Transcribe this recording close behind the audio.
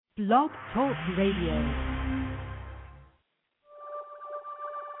Blog Talk Radio.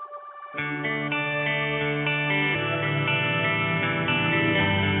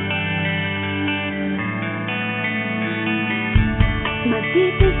 My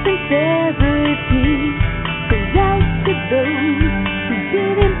deepest sincerity goes out to those who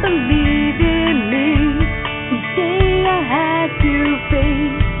didn't believe in me, who say I had to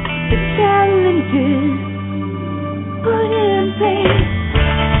face the challenges put in place.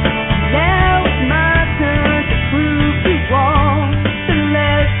 Now it's my turn to prove to all the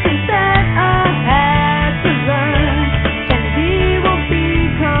lessons that I had to learn, and he will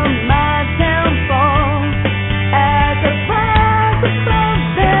become my downfall as a prize above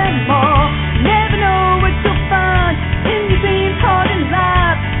them all. Never know what you'll find in your dream part in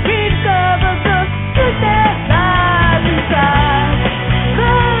life. Rediscover the truth that lies inside.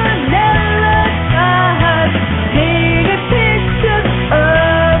 Vanilla skies, painted pictures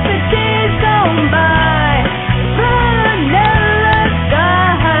of the days gone by. Vanilla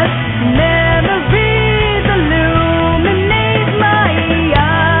skies, memories illuminate my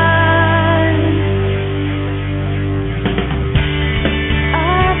eyes.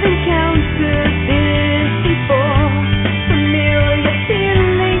 I've encountered this before, familiar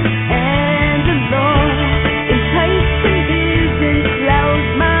feeling and alone. Enticing visions cloud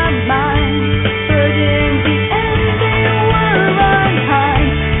my mind, but in the end they were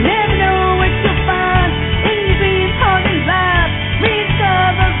unkind. Never know what you'll find in your dream part in life.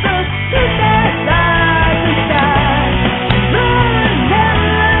 Rediscover the truth that lies inside.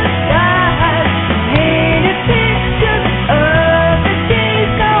 Vanilla skies, painted pictures of the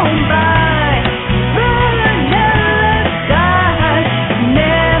days gone by. Vanilla skies,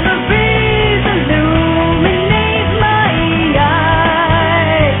 memories illuminate my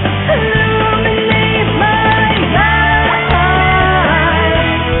eyes. Illuminate my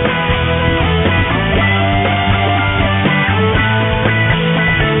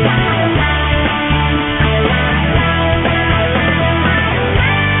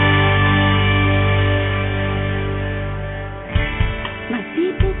My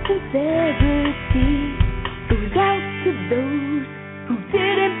deepest sincerity goes out to those who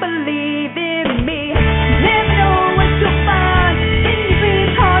didn't believe in me. Never know what you'll find in your dream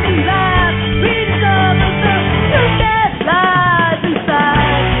part in life. Rediscover the truth that lies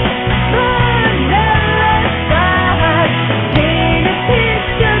inside. Vanilla skies, painted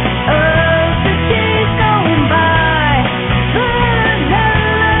pictures of the days gone by.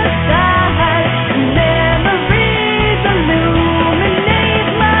 Vanilla skies, memories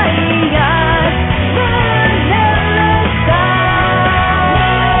illuminate my eyes. Vanilla skies,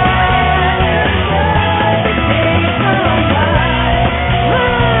 the days gone by.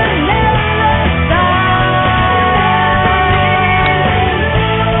 Vanilla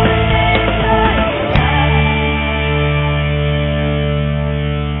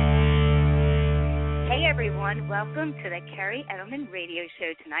Hey everyone, welcome to the Kerri Edelman radio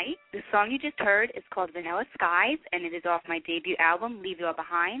show tonight. The song you just heard is called Vanilla Skies, and it is off my debut album, Leave You All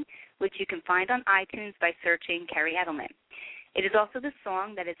Behind, which you can find on iTunes by searching Kerri Edelman. It is also the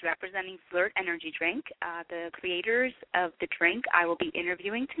song that is representing Flirt energy drink. The creators of the drink I will be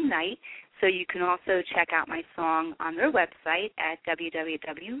interviewing tonight, so you can also check out my song on their website at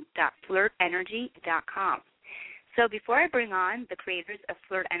www.flirtenergy.com. So before I bring on the creators of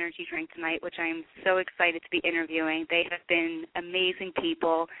Flirt Energy Drink tonight, which I am so excited to be interviewing, they have been amazing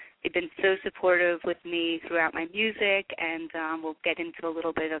people. They've been so supportive with me throughout my music, and we'll get into a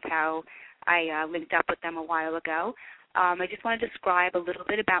little bit of how I linked up with them a while ago. I just want to describe a little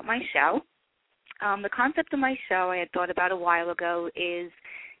bit about my show. The concept of my show I had thought about a while ago is,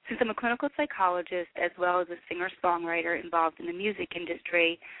 since I'm a clinical psychologist as well as a singer-songwriter involved in the music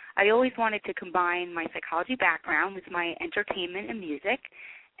industry, I always wanted to combine my psychology background with my entertainment and music,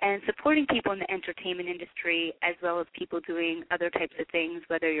 and supporting people in the entertainment industry as well as people doing other types of things,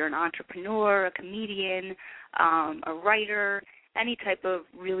 whether you're an entrepreneur, a comedian, a writer, any type of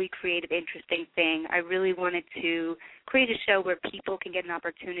really creative, interesting thing. I really wanted to create a show where people can get an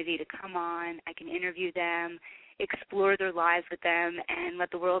opportunity to come on, I can interview them, explore their lives with them, and let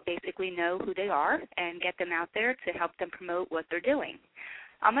the world basically know who they are and get them out there to help them promote what they're doing.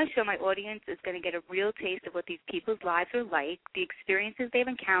 On my show, my audience is going to get a real taste of what these people's lives are like, the experiences they've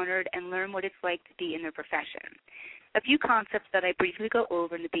encountered, and learn what it's like to be in their profession. A few concepts that I briefly go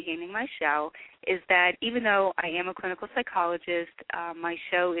over in the beginning of my show is that even though I am a clinical psychologist, my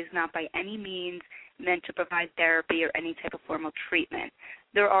show is not by any means meant to provide therapy or any type of formal treatment.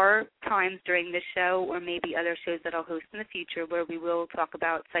 There are times during this show or maybe other shows that I'll host in the future where we will talk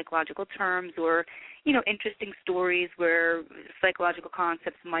about psychological terms or interesting stories where psychological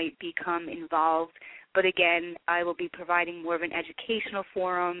concepts might become involved. But again, I will be providing more of an educational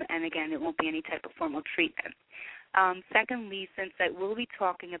forum, and again, it won't be any type of formal treatment. Secondly, since I will be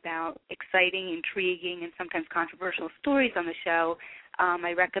talking about exciting, intriguing, and sometimes controversial stories on the show,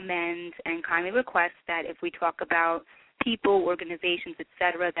 I recommend and kindly request that if we talk about people, organizations,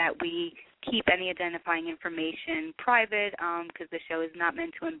 etc., that we keep any identifying information private, because the show is not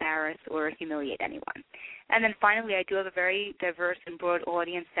meant to embarrass or humiliate anyone. And then finally, I do have a very diverse and broad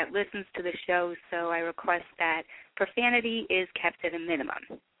audience that listens to the show, so I request that profanity is kept at a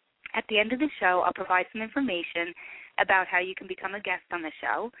minimum. At the end of the show, I'll provide some information about how you can become a guest on the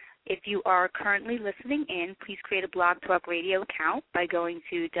show. If you are currently listening in, please create a Blog Talk Radio account by going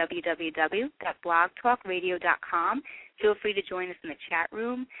to www.blogtalkradio.com. Feel free to join us in the chat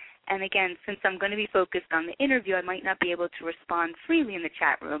room. And again, since I'm going to be focused on the interview, I might not be able to respond freely in the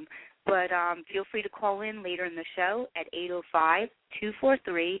chat room, but feel free to call in later in the show at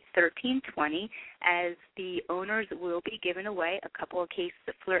 805-243-1320, as the owners will be giving away a couple of cases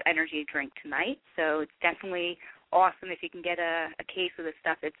of Flirt Energy drink tonight. So it's definitely awesome if you can get a case of this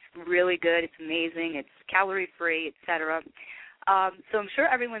stuff. It's really good. It's amazing. It's calorie-free, etc. So I'm sure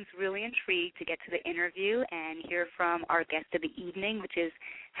everyone's really intrigued to get to the interview and hear from our guest of the evening, which is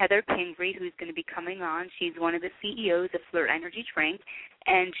Heather Pingree, who's going to be coming on. She's one of the CEOs of Flirt Energy Drink,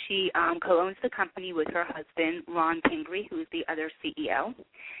 and she co-owns the company with her husband, Ron Pingree, who is the other CEO.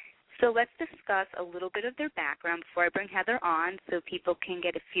 So let's discuss a little bit of their background before I bring Heather on so people can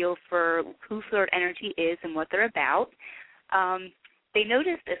get a feel for who Flirt Energy is and what they're about. They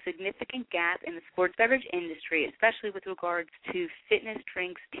noticed a significant gap in the sports beverage industry, especially with regards to fitness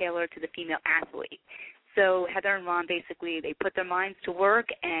drinks tailored to the female athlete. So Heather and Ron basically, they put their minds to work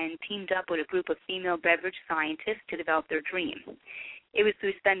and teamed up with a group of female beverage scientists to develop their dream. It was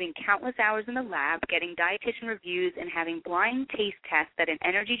through spending countless hours in the lab, getting dietitian reviews, and having blind taste tests that an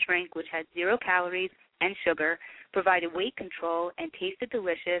energy drink, which had 0 calories and sugar, provided weight control, and tasted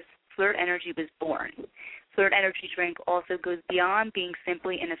delicious, Flirt Energy was born. Flirt Energy Drink also goes beyond being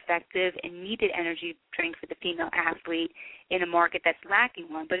simply an effective and needed energy drink for the female athlete in a market that's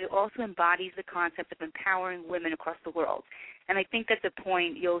lacking one, but it also embodies the concept of empowering women across the world. And I think that's a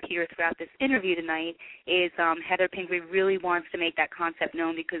point you'll hear throughout this interview tonight is Heather Pingree really wants to make that concept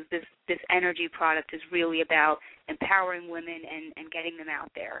known, because this energy product is really about empowering women and getting them out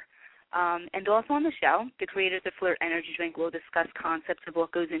there. And also on the show, the creators of Flirt Energy Drink will discuss concepts of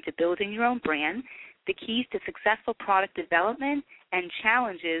what goes into building your own brand, the keys to successful product development, and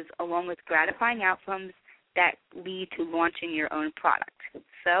challenges along with gratifying outcomes that lead to launching your own product.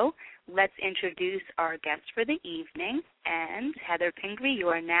 So let's introduce our guest for the evening, and Heather Pingree, you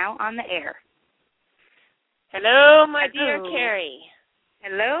are now on the air. Hello, my dear Kerri.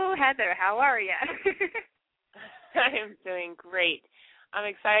 Hello, Heather. How are you? I am doing great. I'm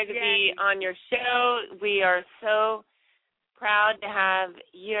excited to be on your show. We are so proud to have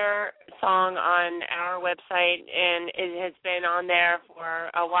your song on our website, and it has been on there for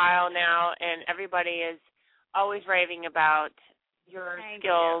a while now, and everybody is always raving about your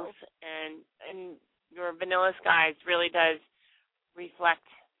skills, and your Vanilla Skies really does reflect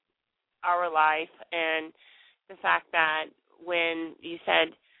our life, and the fact that when you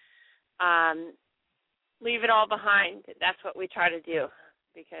said leave it all behind, that's what we try to do,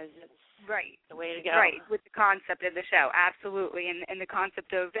 because it's the way to go. Right, with the concept of the show, absolutely, and the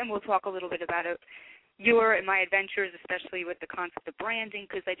concept of, and we'll talk a little bit about it, your and my adventures, especially with the concept of branding,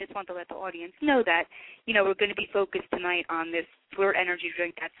 because I just want to let the audience know that, we're going to be focused tonight on this Flirt Energy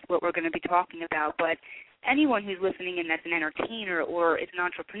Drink. That's what we're going to be talking about, but anyone who's listening in that's an entertainer or is an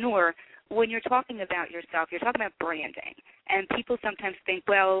entrepreneur, when you're talking about yourself, you're talking about branding. And people sometimes think,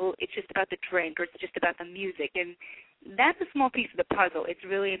 well, it's just about the drink or it's just about the music. And that's a small piece of the puzzle. It's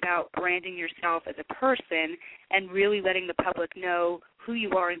really about branding yourself as a person and really letting the public know who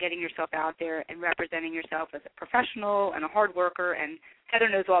you are and getting yourself out there and representing yourself as a professional and a hard worker. And Heather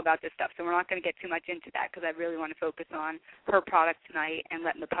knows all about this stuff, so we're not going to get too much into that because I really want to focus on her product tonight and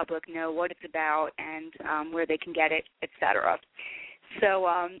letting the public know what it's about and where they can get it, et cetera. So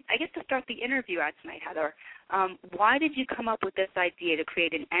I guess to start the interview out tonight, Heather, why did you come up with this idea to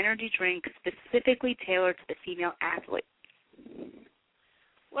create an energy drink specifically tailored to the female athlete?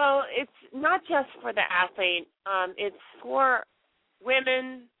 Well, it's not just for the athlete. It's for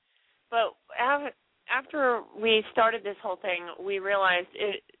women. But after we started this whole thing, we realized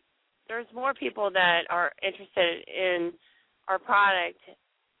there's more people that are interested in our product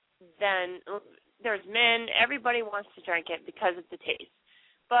than there's men. Everybody wants to drink it because of the taste.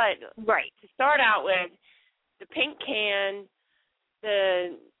 But to start out with, the pink can,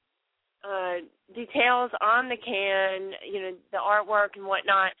 the details on the can, the artwork and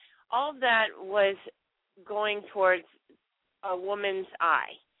whatnot, all of that was going towards a woman's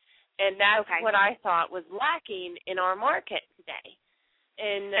eye. And that's what I thought was lacking in our market today.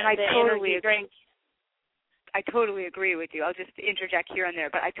 And I the totally energy drink. I totally agree with you. I'll just interject here and there,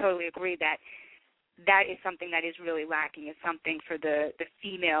 but I totally agree that that is something that is really lacking. It's something for the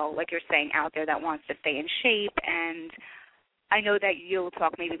female, like you're saying, out there that wants to stay in shape. And I know that you'll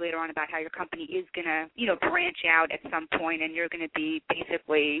talk maybe later on about how your company is going to, branch out at some point, and you're going to be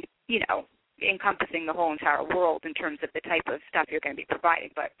basically, encompassing the whole entire world in terms of the type of stuff you're going to be providing.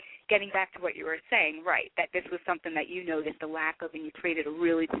 But getting back to what you were saying, right, that this was something that you noticed the lack of, and you created a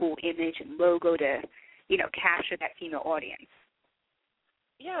really cool image and logo to, capture that female audience.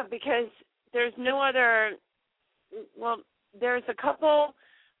 Yeah, because there's no other, there's a couple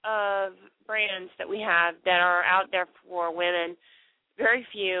of brands that we have that are out there for women, very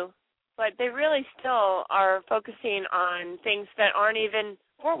few, but they really still are focusing on things that aren't even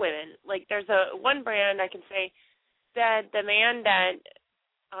for women. Like there's one brand I can say that the man that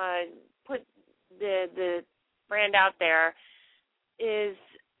put the brand out there is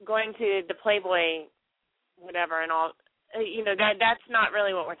going to the Playboy whatever and all. That's not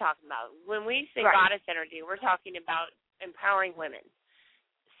really what we're talking about. When we say goddess energy, we're talking about empowering women.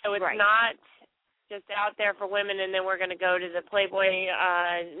 So it's not just out there for women and then we're going to go to the Playboy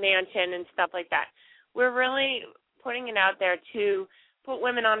mansion and stuff like that. We're really putting it out there to put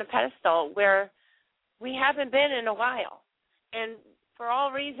women on a pedestal where we haven't been in a while. And for all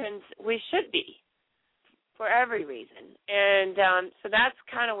reasons, we should be, for every reason. And so that's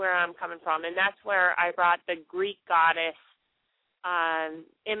kind of where I'm coming from. And that's where I brought the Greek goddess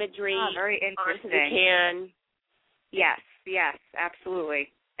imagery very interesting. onto the can. Yes, absolutely.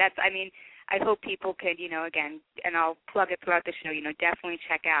 I hope people could, again, and I'll plug it throughout the show, definitely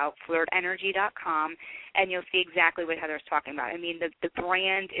check out flirtenergy.com, and you'll see exactly what Heather's talking about. The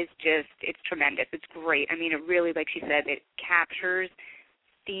brand is it's tremendous. It's great. It really, like she said, it captures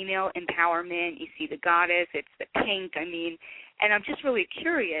female empowerment. You see the goddess. It's the pink. And I'm just really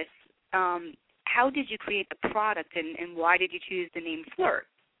curious, how did you create the product, and why did you choose the name Flirt?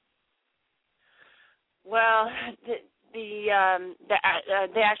 Well, the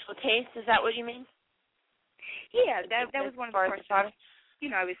actual taste, is that what you mean? Yeah, that was one of the questions.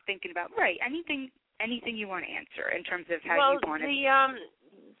 I was thinking about anything you want to answer in terms of how you want it.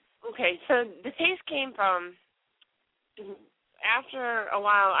 Okay, so the taste came from after a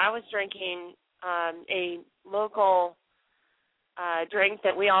while I was drinking a local drink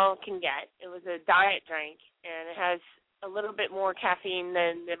that we all can get. It was a diet drink, and it has a little bit more caffeine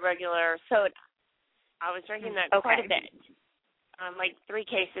than the regular soda. I was drinking that quite a bit, like 3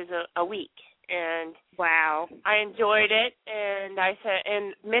 cases a week, and wow, I enjoyed it. And I said,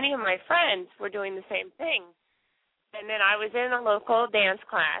 and many of my friends were doing the same thing. And then I was in a local dance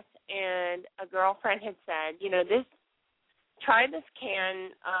class, and a girlfriend had said, try this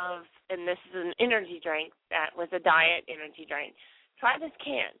can of, and this is an energy drink that was a diet energy drink. Try this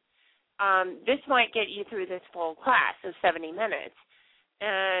can. This might get you through this full class of 70 minutes.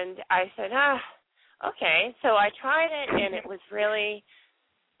 And I said, okay, so I tried it, and it was really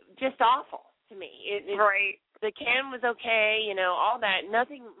just awful to me. The can was okay, all that.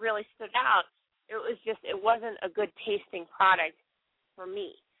 Nothing really stood out. It was just, it wasn't a good tasting product for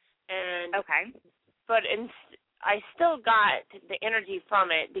me. And but I still got the energy from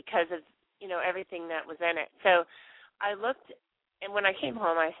it because of, everything that was in it. So I looked, and when I came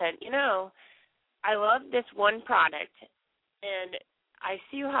home, I said, I love this one product, and I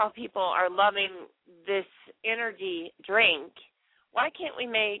see how people are loving this energy drink. Why can't we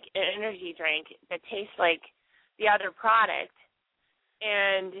make an energy drink that tastes like the other product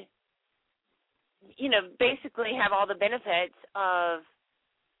and, basically have all the benefits of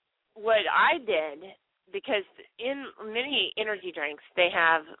what I did? Because in many energy drinks, they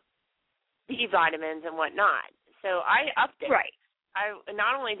have B vitamins and whatnot. So I upped it. Right.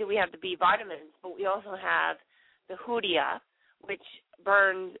 Not only do we have the B vitamins, but we also have the Hoodia, which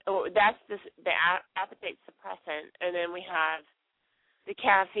burns, that's the appetite suppressant, and then we have the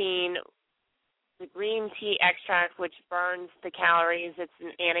caffeine, the green tea extract, which burns the calories. It's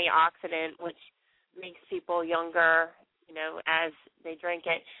an antioxidant, which makes people younger, as they drink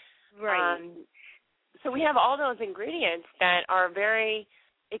it. Right. So we have all those ingredients that are very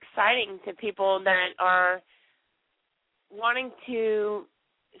exciting to people that are wanting to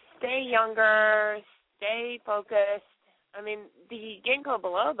stay younger, stay focused. The ginkgo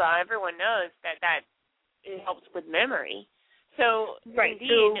biloba, everyone knows that it helps with memory. So, indeed.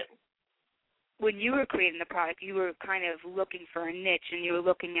 So when you were creating the product, you were kind of looking for a niche, and you were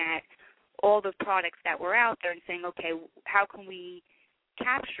looking at all the products that were out there and saying, okay, how can we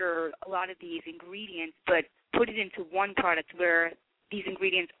capture a lot of these ingredients but put it into one product where these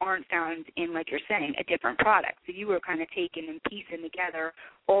ingredients aren't found in, like you're saying, a different product. So you were kind of taking and piecing together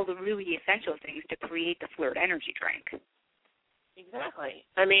all the really essential things to create the Flirt energy drink. Exactly.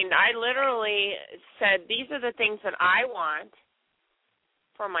 I mean, I literally said, these are the things that I want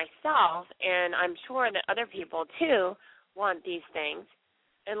for myself, and I'm sure that other people, too, want these things,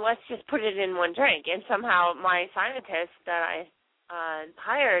 and let's just put it in one drink. And somehow my scientists that I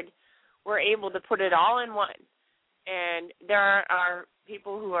hired were able to put it all in one. And there are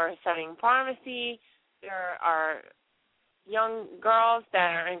people who are studying pharmacy. There are young girls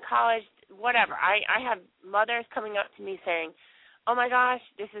that are in college, whatever. I have mothers coming up to me saying, oh, my gosh,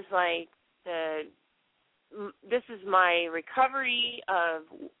 this is my recovery of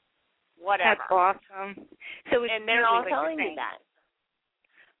whatever. That's awesome. So it's and they're really all like telling me that.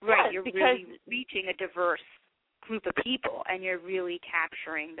 Right, yes, you're because really reaching a diverse group of people, and you're really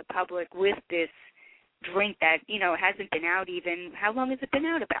capturing the public with this drink that, hasn't been out even, how long has it been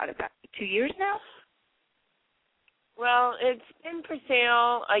out? About 2 years now? Well, it's been for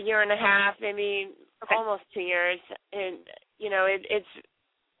sale a year and a half, maybe almost 2 years. And,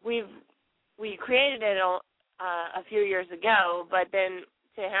 we created it a few years ago, but then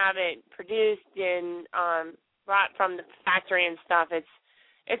to have it produced and brought from the factory and stuff,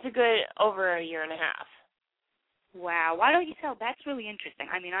 it's a good over a year and a half. Wow. Why don't you tell? That's really interesting.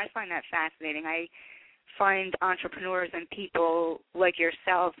 I mean, I find that fascinating. I find entrepreneurs and people like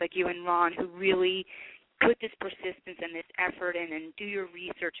yourself, like you and Ron, who really put this persistence and this effort in and do your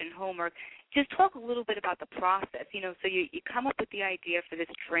research and homework. Just talk a little bit about the process. So you come up with the idea for this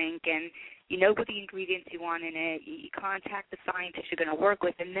drink, and you know what the ingredients you want in it. You contact the scientists you're going to work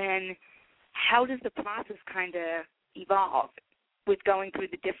with, and then how does the process kind of evolve with going through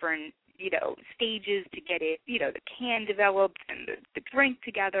the different stages to get it, the can developed and the drink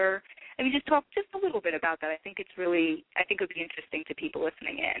together. I mean, just talk just a little bit about that. I think it would be interesting to people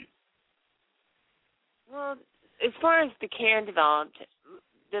listening in. Well, as far as the can developed,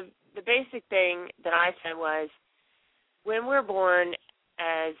 the basic thing that I said was, when we're born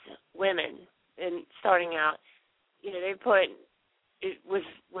as women and starting out, they put, it was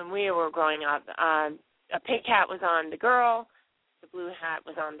when we were growing up, a pink hat was on the girl, the blue hat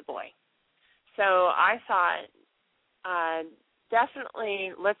was on the boy. So I thought,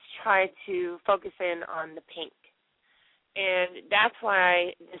 definitely let's try to focus in on the pink. And that's why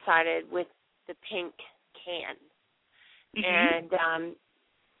I decided with the pink can. Mm-hmm. And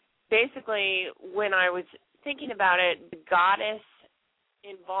basically, when I was thinking about it, the goddess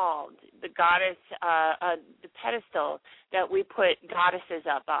involved, the goddess, the pedestal that we put goddesses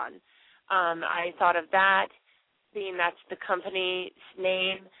up on, I thought of that, being that's the company's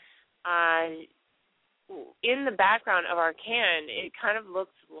name. In the background of our can, it kind of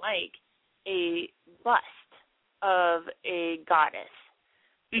looks like a bust of a goddess.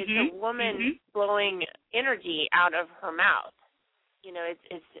 Mm-hmm. It's a woman blowing energy out of her mouth.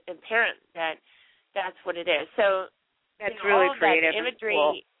 It's apparent that that's what it is. So that's really all creative. That imagery,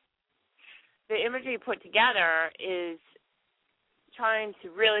 cool. The imagery put together is trying to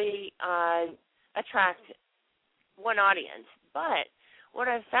really attract one audience. But what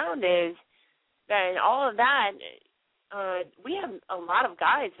I've found is that in all of that, we have a lot of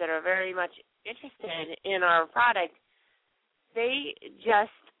guys that are very much interested in our product. They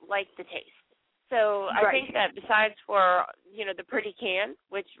just like the taste. So I right. think that besides for, the pretty can,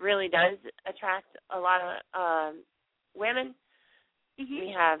 which really does attract a lot of women,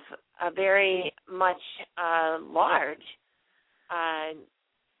 we have a very much large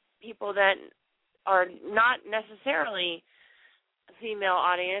people that are not necessarily a female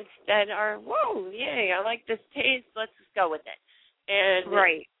audience that are, whoa, yay, I like this taste, let's just go with it. And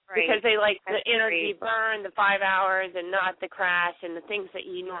right. Because they like That's the energy great. burn, the 5 hours, and not the crash and the things that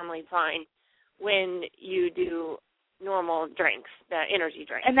you normally find when you do normal drinks, the energy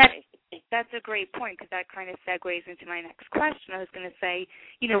drinks. And that's a great point, because that kind of segues into my next question. I was going to say,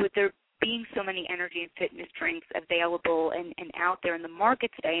 with there being so many energy and fitness drinks available and out there in the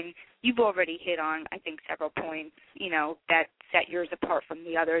market today, and you've already hit on, I think, several points, that set yours apart from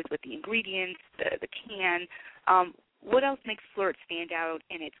the others with the ingredients, the can. What else makes Flirt stand out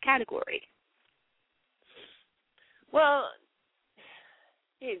in its category? Well,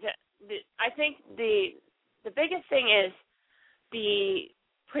 I think the biggest thing is the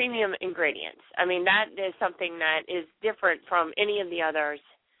premium ingredients. I mean, that is something that is different from any of the others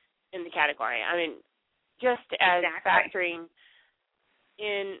in the category. I mean, just as factoring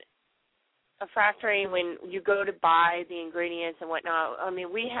in a factory when you go to buy the ingredients and whatnot. I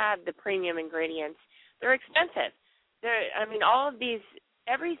mean, we have the premium ingredients. They're expensive. All of these,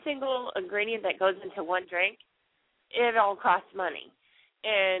 every single ingredient that goes into one drink, it all costs money.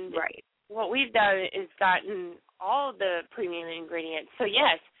 And what we've done is gotten all the premium ingredients. So,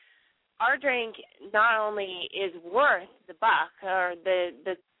 yes, our drink not only is worth the buck or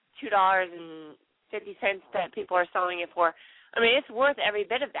the $2.50 that people are selling it for. I mean, it's worth every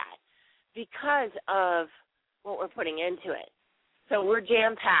bit of that because of what we're putting into it. So we're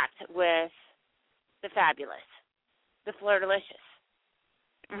jam-packed with the fabulous, the Flirtalicious.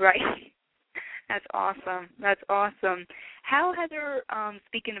 Right. That's awesome. That's awesome. How, Heather,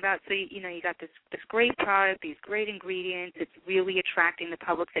 speaking about, so, you got this great product, these great ingredients, it's really attracting the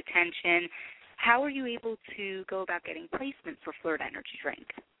public's attention. How are you able to go about getting placement for Flirt Energy Drink?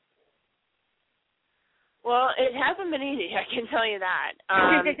 Well, it hasn't been easy, I can tell you that.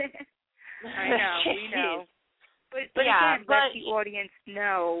 I know, we know. But yeah, again, let the audience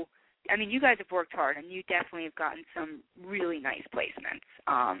know. I mean, you guys have worked hard, and you definitely have gotten some really nice placements.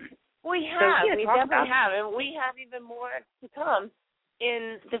 We definitely have, and we have even more to come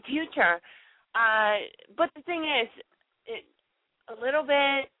in the future. But the thing is,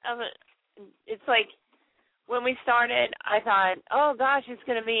 it's like when we started, I thought, oh, gosh, it's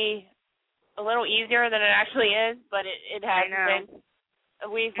going to be a little easier than it actually is, but it hasn't been.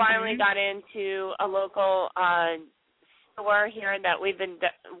 We finally got into a local store here that we've been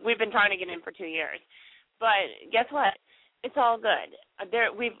trying to get in for 2 years. But guess what? It's all good.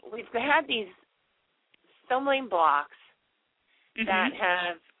 We've had these stumbling blocks that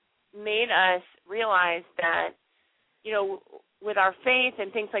have made us realize that, with our faith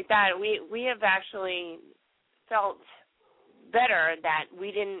and things like that, we have actually felt better that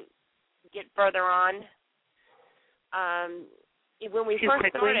we didn't get further on. When we first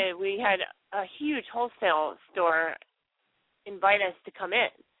started, we had a huge wholesale store invite us to come in.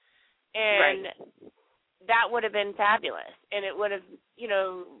 And that would have been fabulous. And it would have,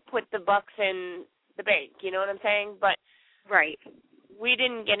 put the bucks in the bank, you know what I'm saying? But we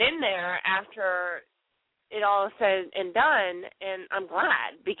didn't get in there after it all said and done, and I'm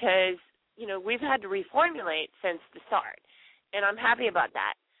glad because, we've had to reformulate since the start. And I'm happy about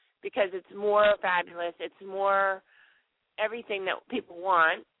that because it's more fabulous. It's more everything that people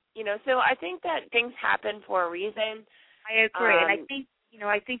want, So I think that things happen for a reason. I agree. And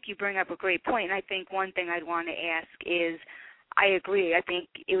I think you bring up a great point. And I think one thing I'd want to ask is, I agree. I think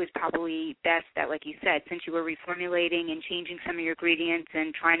it was probably best that, like you said, since you were reformulating and changing some of your ingredients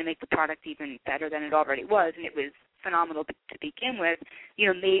and trying to make the product even better than it already was, and it was phenomenal to begin with,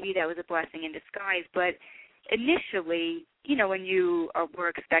 maybe that was a blessing in disguise. But initially, when you were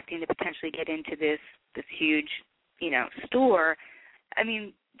expecting to potentially get into this huge, store, I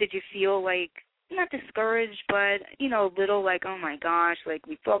mean, did you feel like, not discouraged, but, a little like, oh, my gosh, like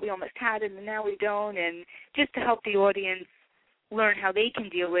we thought we almost had it and now we don't, and just to help the audience learn how they can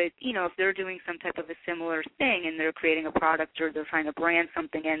deal with, if they're doing some type of a similar thing and they're creating a product or they're trying to brand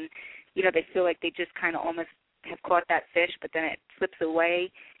something and, they feel like they just kind of almost have caught that fish, but then it slips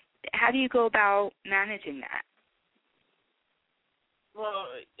away. How do you go about managing that? Well,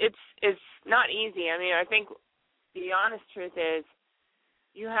 it's not easy. I mean, I think the honest truth is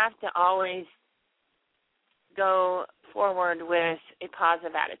you have to always go forward with a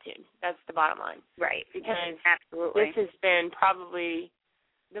positive attitude. That's the bottom line. Right. Because absolutely, this has been probably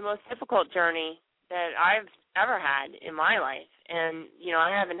the most difficult journey that I've ever had in my life. And,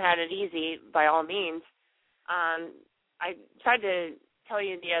 I haven't had it easy by all means. I tried to tell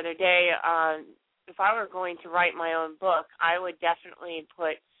you the other day, if I were going to write my own book, I would definitely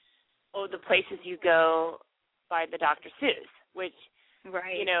put The Places You Go by the Dr. Seuss, which,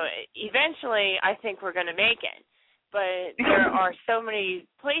 eventually I think we're going to make it. But there are so many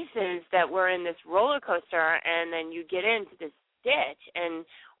places that we're in this roller coaster, and then you get into this ditch,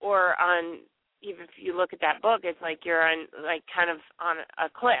 even if you look at that book, it's like you're on, like, kind of on a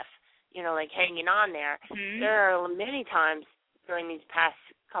cliff, like hanging on there. There are many times during these past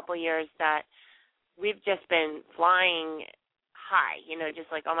couple years that we've just been flying high,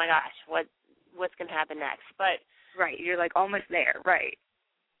 just like, oh my gosh, what's going to happen next? But you're like almost there, right?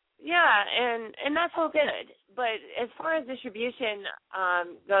 Yeah, and that's all good. But as far as distribution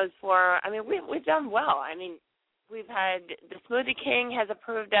goes we've done well. I mean, we've had the Smoothie King has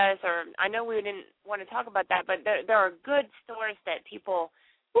approved us, or I know we didn't want to talk about that, but there are good stores that people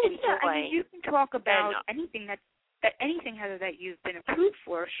enjoy. Yeah, I mean, you can talk about anything Heather, that you've been approved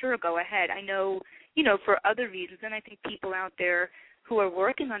for. Sure, go ahead. I know, for other reasons, and I think people out there who are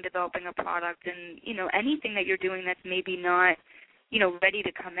working on developing a product and, anything that you're doing that's maybe not, ready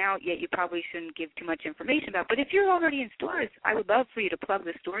to come out, yet you probably shouldn't give too much information about. But if you're already in stores, I would love for you to plug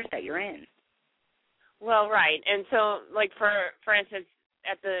the stores that you're in. Well, right. And so, like, for instance,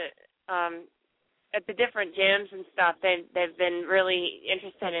 at the different gyms and stuff, they've been really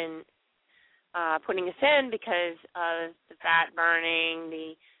interested in putting us in because of the fat burning,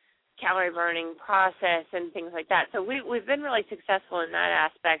 the calorie burning process, and things like that. So we've been really successful in that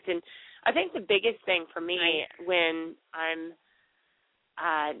aspect. And I think the biggest thing for me when I'm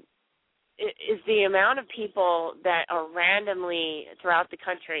is the amount of people that are randomly throughout the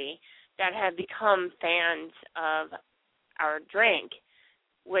country that have become fans of our drink,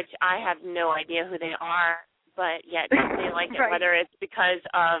 which I have no idea who they are, but yet they like it, whether it's because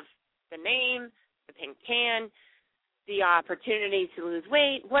of the name, the pink can, the opportunity to lose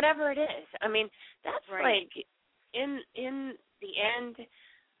weight, whatever it is. I mean, that's like, in the end,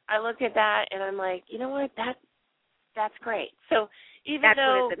 I look at that and I'm like, you know what, that's great. So even that's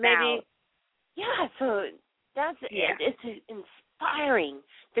though what it's maybe, so that's it's inspiring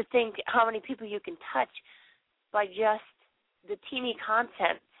to think how many people you can touch by just the teeny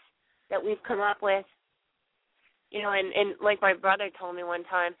concepts that we've come up with. And like my brother told me one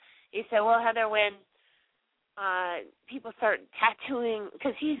time, he said, well, Heather, when people start tattooing,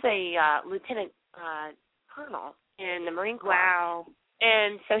 because he's a lieutenant colonel in the Marine Corps. Wow.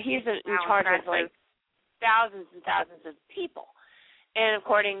 And so he's in charge of, like, thousands and thousands of people. And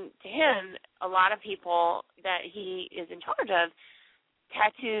according to him, a lot of people that he is in charge of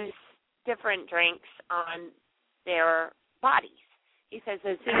tattoos different drinks on their bodies. He says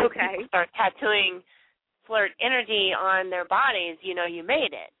as soon as people start tattooing Flirt Energy on their bodies, you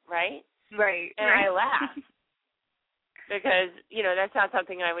made it, right? Right. And I laugh because, that's not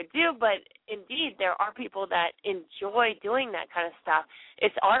something I would do. But, indeed, there are people that enjoy doing that kind of stuff.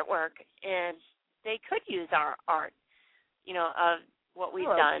 It's artwork, and they could use our art, of what we've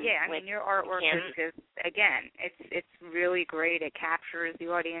done. Yeah, I mean, your artwork is just, again, it's really great. It captures the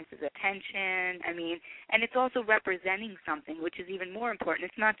audience's attention. I mean, and it's also representing something, which is even more important.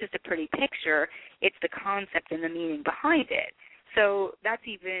 It's not just a pretty picture. It's the concept and the meaning behind it. So that's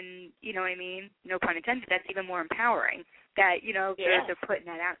even, no pun intended, that's even more empowering that, they're putting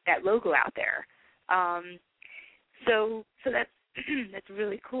that logo out there. So that's that's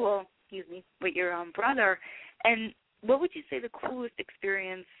really cool, with your brother. And what would you say the coolest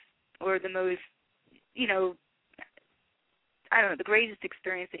experience or the most, the greatest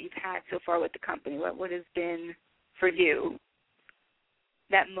experience that you've had so far with the company? What has been for you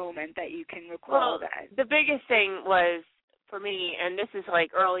that moment that you can recall? Well, the biggest thing was for me, and this is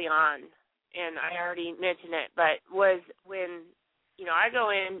like early on, and I already mentioned it, but was when, I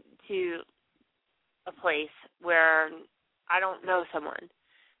go into a place where I don't know someone,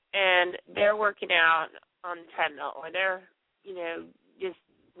 and they're working out on the treadmill, or they're, just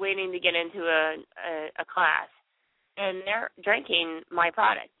waiting to get into a class, and they're drinking my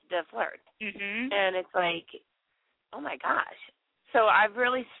product, the Flirt. Mm-hmm. And it's like, oh, my gosh. So I've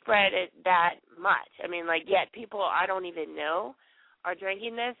really spread it that much. I mean, yet people I don't even know are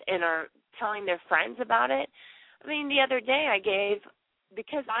drinking this and are telling their friends about it. I mean, the other day I gave,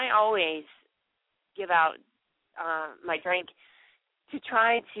 because I always give out my drink to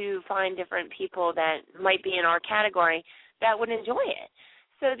try to find different people that might be in our category that would enjoy it.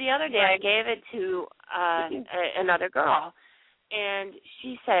 So the other day I gave it to another girl, and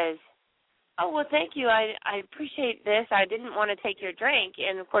she says, oh, well, thank you. I appreciate this. I didn't want to take your drink.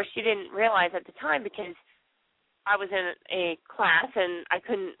 And, of course, she didn't realize at the time because I was in a class and I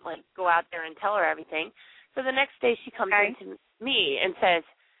couldn't, go out there and tell her everything. So the next day she comes into me and says,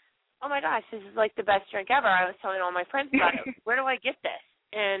 oh, my gosh, this is, the best drink ever. I was telling all my friends about it. Where do I get this?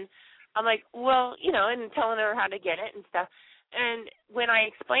 And I'm like, well, and telling her how to get it and stuff. And when I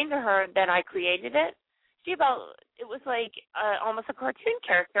explained to her that I created it, it was almost a cartoon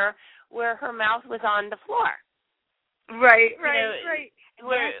character where her mouth was on the floor. Right.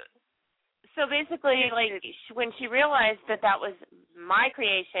 So basically, when she realized that was my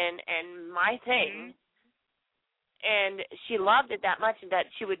creation and my thing, and she loved it that much and that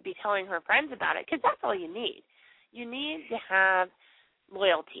she would be telling her friends about it, because that's all you need. You need to have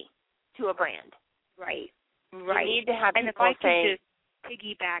loyalty to a brand. Right. You need to have people and if I could just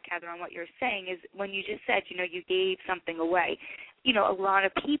piggyback, Heather, on what you're saying, is when you just said, you gave something away. A lot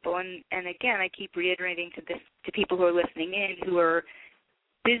of people, and again, I keep reiterating to people who are listening in, who are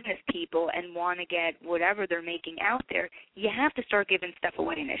business people and want to get whatever they're making out there, you have to start giving stuff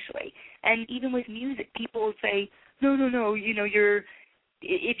away initially. And even with music, people will say, no,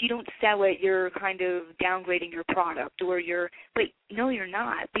 if you don't sell it, you're kind of downgrading your product, but no, you're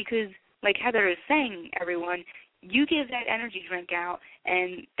not, because like Heather is saying, everyone, you give that energy drink out,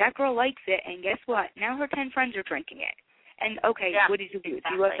 and that girl likes it, and guess what? Now her 10 friends are drinking it. And, okay, what did you do?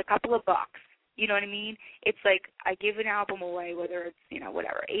 Exactly. You left a couple of bucks. You know what I mean? It's like I give an album away, whether it's,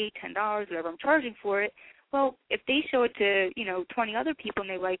 whatever, $8, $10, whatever I'm charging for it. Well, if they show it to, 20 other people and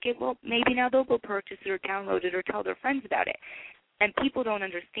they like it, well, maybe now they'll go purchase it or download it or tell their friends about it. And people don't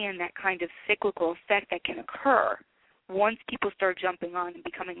understand that kind of cyclical effect that can occur once people start jumping on and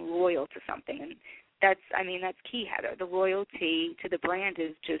becoming loyal to something. And that's key, Heather. The loyalty to the brand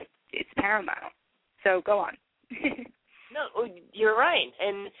is just, it's paramount. So go on. No, you're right.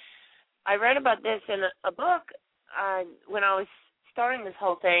 And I read about this in a book when I was starting this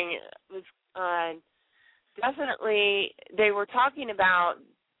whole thing. It was definitely, they were talking about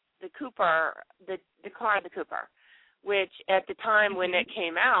the Cooper, the car, the Cooper, which at the time when it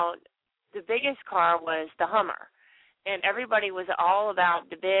came out, the biggest car was the Hummer. And everybody was all about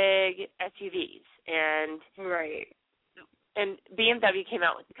the big SUVs. And BMW came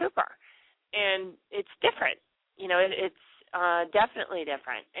out with the Cooper. And it's different. It's definitely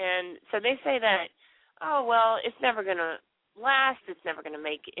different. And so they say that, oh, well, it's never going to last. It's never going to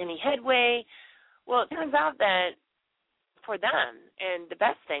make any headway. Well, it turns out that for them, and the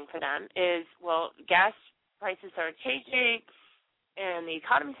best thing for them is, well, gas prices are changing and the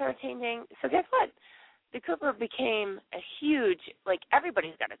economies are changing. So guess what? The Cooper became a huge,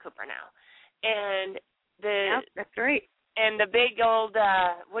 everybody's got a Cooper now. And that's right. And the big old,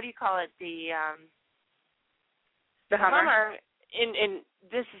 what do you call it? The Hummer, in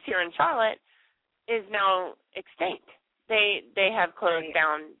this is here in Charlotte, is now extinct. They have closed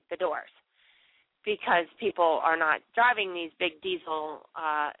down the doors because people are not driving these big diesel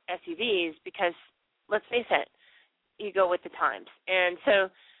SUVs because, let's face it, you go with the times. And so,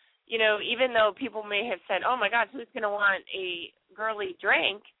 even though people may have said, oh, my gosh, who's going to want a girly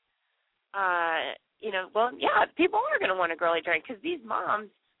drink, people are going to want a girly drink because these moms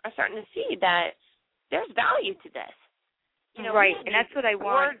are starting to see that there's value to this. Right, and that's what I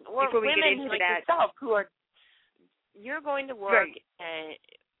want before we get into like that. Yourself who are, you're going to work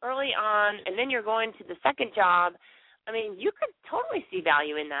early on, and then you're going to the second job. I mean, you could totally see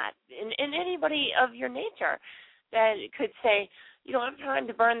value in that, in anybody of your nature that could say, I'm trying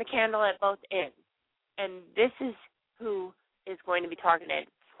to burn the candle at both ends, and this is who is going to be targeted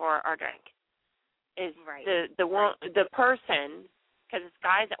for our drink. Is the person, because it's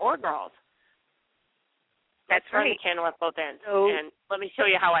guys or girls. That's burn the candle at both ends, and let me show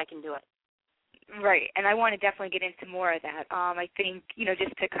you how I can do it. Right, and I want to definitely get into more of that. I think,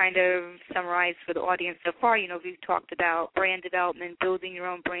 just to kind of summarize for the audience so far, we've talked about brand development, building your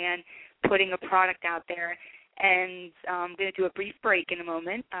own brand, putting a product out there, and I'm going to do a brief break in a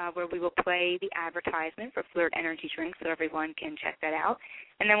moment where we will play the advertisement for Flirt Energy Drink so everyone can check that out.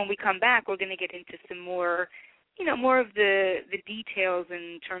 And then when we come back, we're going to get into some more more of the details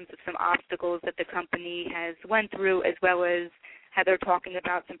in terms of some obstacles that the company has went through, as well as Heather talking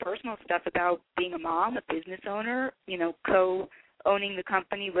about some personal stuff about being a mom, a business owner, co-owning the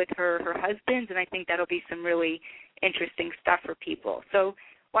company with her husband, and I think that'll be some really interesting stuff for people. So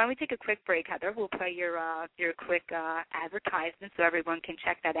why don't we take a quick break, Heather? We'll play your quick advertisement so everyone can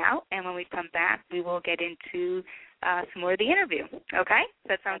check that out, and when we come back, we will get into some more of the interview. Okay? Does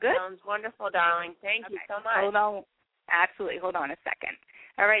that sound good? Sounds wonderful, darling. Thank you so much. Hold on. Absolutely. Hold on a second.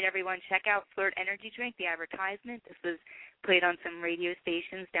 All right, everyone, check out Flirt Energy Drink, the advertisement. This was played on some radio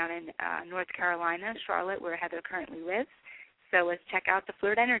stations down in North Carolina, Charlotte, where Heather currently lives. So let's check out the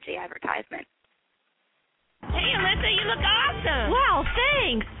Flirt Energy advertisement. Hey, Alyssa, you look awesome. Wow,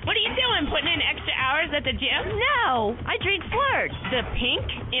 thanks. What are you doing, putting in extra hours at the gym? No, I drink Flirt. The pink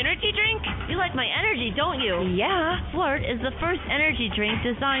energy drink? You like my energy, don't you? Yeah. Flirt is the first energy drink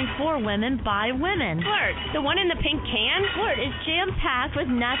designed for women by women. Flirt, the one in the pink can? Flirt is jam-packed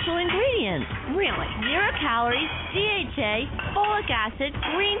with natural ingredients. Really? 0 calories, DHA, folic acid,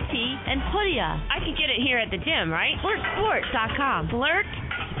 green tea, and pudia. I can get it here at the gym, right? FlirtSport.com.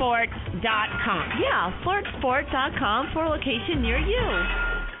 FlirtSport.com. Yeah, FlirtSport.com for a location near you.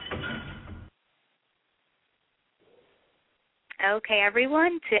 Okay,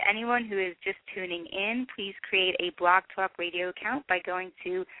 everyone, to anyone who is just tuning in, please create a Blog Talk Radio account by going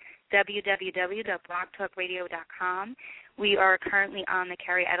to www.blogtalkradio.com. We are currently on the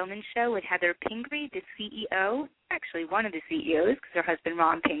Kerri Edelman Show with Heather Pingree, the CEO, actually one of the CEOs, because her husband,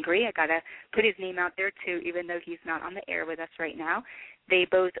 Ron Pingree. I got to put his name out there, too, even though he's not on the air with us right now. They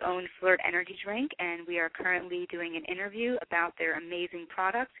both own Flirt Energy Drink, and we are currently doing an interview about their amazing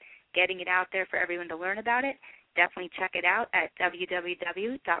product, getting it out there for everyone to learn about it. Definitely check it out at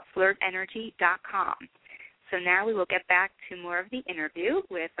www.flirtenergy.com. So now we will get back to more of the interview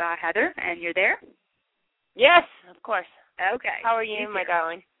with Heather, and you're there? Yes, of course. Okay. How are you, my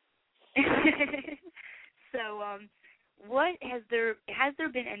darling? So, what has there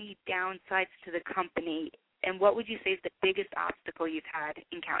been any downsides to the company, and what would you say is the biggest obstacle you've had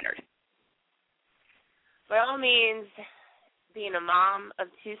encountered? By all means, being a mom of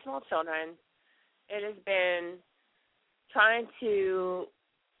 2 small children, it has been trying to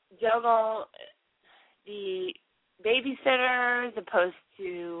juggle the babysitters opposed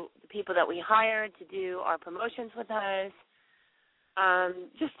to the people that we hired to do our promotions with us.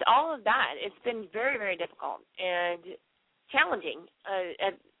 Just all of that. It's been very, very difficult and challenging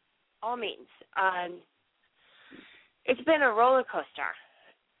at all means. It's been a roller coaster,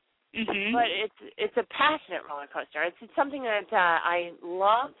 but it's a passionate roller coaster. It's something that I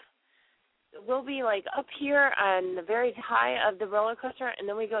love. We'll be like up here on the very high of the roller coaster, and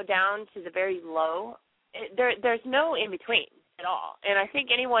then we go down to the very low. There's no in between at all. And I think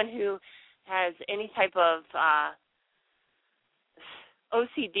anyone who has any type of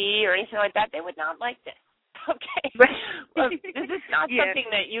OCD or anything like that, they would not like this. Okay. This is not something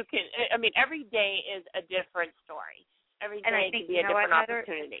that you can, I mean, every day is a different story. Every day can be a different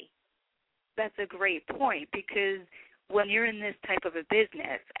opportunity. That's a great point, because when you're in this type of a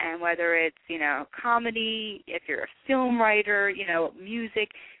business, and whether it's, comedy, if you're a film writer, music,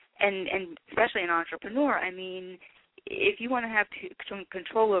 and especially an entrepreneur, I mean, if you want to have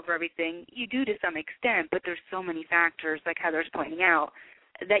control over everything, you do to some extent, but there's so many factors, like Heather's pointing out,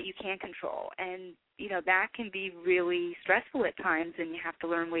 that you can't control. And, that can be really stressful at times, and you have to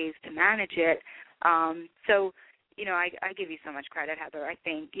learn ways to manage it. So, I give you so much credit, Heather. I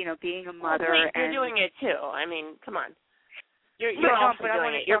think, being a mother. Well, wait, you're doing it too. I mean, come on. You're also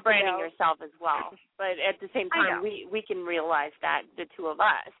doing it. You're branding yourself as well. But at the same time, we can realize that, the two of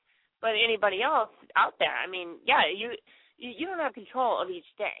us. But anybody else out there, I mean, yeah, you don't have control of each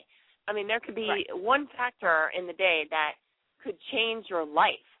day. I mean, there could be one factor in the day that could change your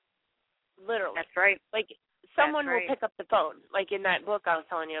life, literally. That's right. Like, someone will pick up the phone, like in that book I was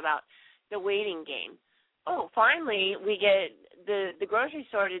telling you about, The Waiting Game. Oh, finally we get the grocery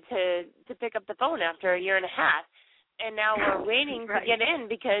store to pick up the phone after a year and a half, and now we're waiting to get in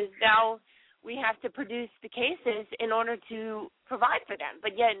because now we have to produce the cases in order to provide for them.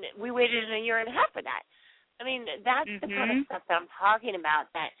 But yet we waited a year and a half for that. I mean, that's the kind of stuff that I'm talking about,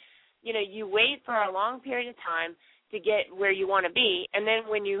 that, you wait for a long period of time to get where you want to be, and then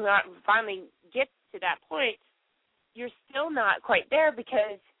when you finally get to that point, you're still not quite there,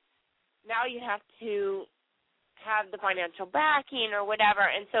 because now you have to have the financial backing or whatever.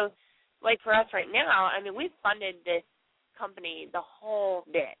 And so, like for us right now, I mean, we've funded this company the whole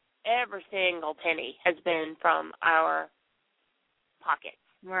bit. Every single penny has been from our pockets.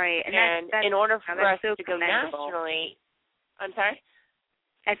 Right. And in order for us to go nationally, I'm sorry?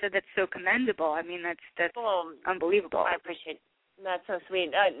 I said that's so commendable. I mean, that's unbelievable. I appreciate it. That's so sweet.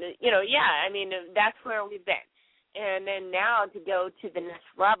 I mean, that's where we've been. And then now to go to the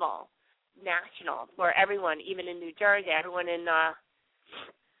next level, national, for everyone, even in New Jersey, everyone in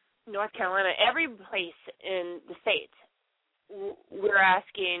North Carolina, every place in the States, we're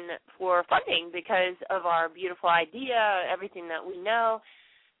asking for funding because of our beautiful idea, everything that we know,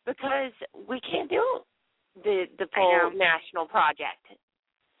 because we can't do the full national project.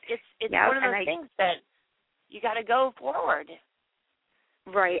 It's one of those things that you got to go forward.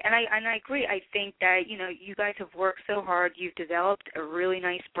 Right, and I agree. I think that, you guys have worked so hard. You've developed a really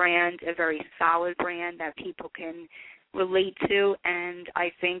nice brand, a very solid brand that people can relate to, and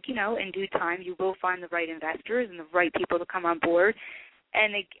I think, in due time you will find the right investors and the right people to come on board.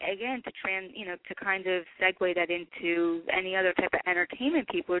 And again, to kind of segue that into any other type of entertainment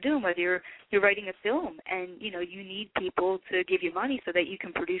people are doing, whether you're writing a film and, you need people to give you money so that you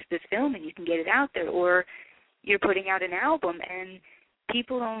can produce this film and you can get it out there, or you're putting out an album, and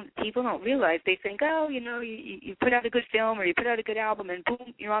people don't realize. They think, you put out a good film or you put out a good album and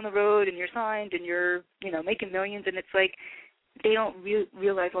boom, you're on the road and you're signed and you're, making millions, and it's like they don't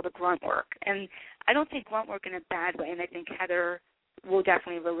realize all the grunt work. And I don't think grunt work in a bad way, and I think Heather will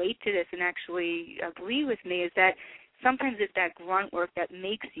definitely relate to this and actually agree with me, is that sometimes it's that grunt work that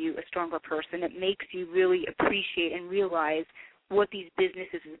makes you a stronger person, that makes you really appreciate and realize what these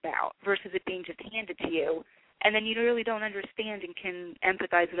businesses is about, versus it being just handed to you. And then you really don't understand and can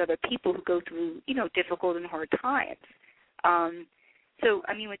empathize with other people who go through, difficult and hard times. So,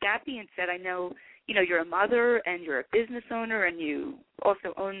 I mean, with that being said, I know, you're a mother and you're a business owner and you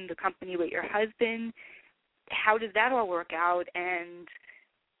also own the company with your husband. How does that all work out, and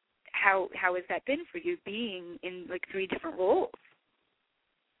how has that been for you, being in, 3 different roles?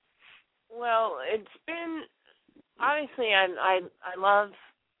 Well, it's been, obviously, I love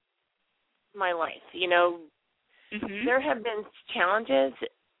my life. You know, there have been challenges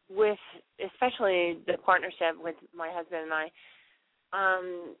with, especially the partnership with my husband and I.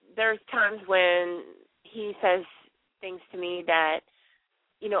 There's times when he says things to me that,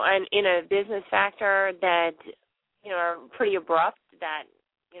 you know, and in a business factor that, you know, are pretty abrupt, that,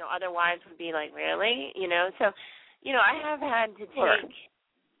 you know, other wives would be like, really? You know, so, you know, I have had to take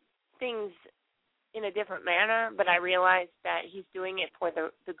things in a different manner, but I realize that he's doing it for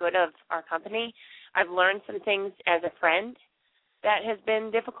the good of our company. I've learned some things as a friend that has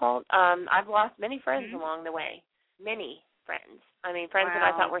been difficult. I've lost many friends along the way, many friends. I mean, friends that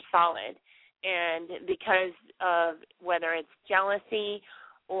I thought were solid. And because of whether it's jealousy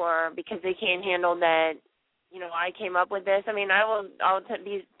or because they can't handle that, you know, I came up with this. I mean, I'll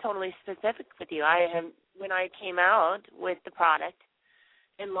be totally specific with you. When I came out with the product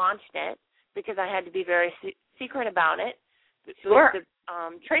and launched it, because I had to be very secret about it, with the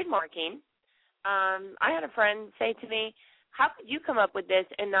trademarking, I had a friend say to me, how could you come up with this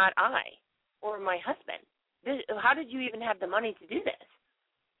and not I or my husband? How did you even have the money to do this?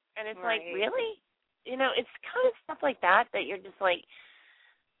 And it's like, really? You know, it's kind of stuff like that you're just like,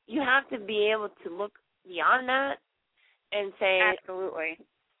 you have to be able to look beyond that and say, absolutely.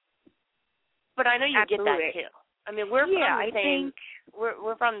 But I know you get that too. I mean, we're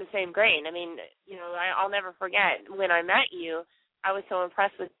from the same grain. I mean, you know, I'll never forget when I met you. I was so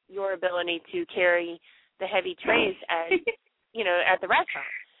impressed with your ability to carry the heavy trays at, you know, at the restaurant.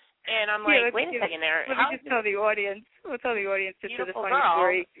 And I'm like, wait a second there. Let me just tell the audience. We'll tell the audience just for the funny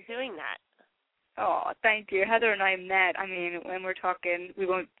story. Doing that. Oh, thank you. Heather and I met. I mean, when we're talking, we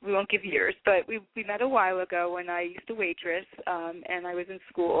won't give years, but we met a while ago when I used to waitress, and I was in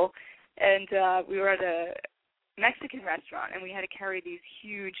school, and we were at a Mexican restaurant, and we had to carry these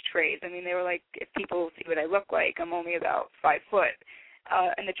huge trays. I mean, they were like, if people see what I look like, I'm only about 5 foot.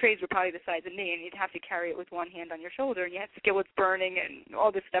 And the trays were probably the size of me, and you'd have to carry it with one hand on your shoulder, and you had skillets burning and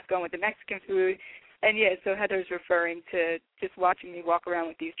all this stuff going with the Mexican food. And, yeah, so Heather's referring to just watching me walk around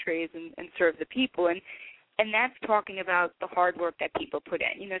with these trays and serve the people. And that's talking about the hard work that people put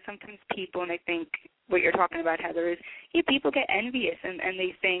in. You know, sometimes people, and I think what you're talking about, Heather, is people get envious, and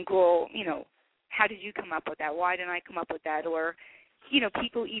they think, well, you know, how did you come up with that? Why didn't I come up with that? Or, you know,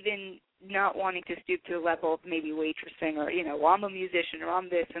 people even not wanting to stoop to the level of maybe waitressing or, you know, well, I'm a musician or I'm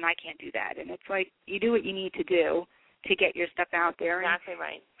this and I can't do that. And it's like you do what you need to do to get your stuff out there. Exactly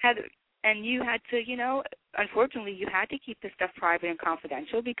right. And you had to, you know, unfortunately you had to keep the stuff private and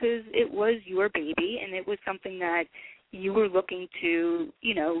confidential because it was your baby and it was something that you were looking to,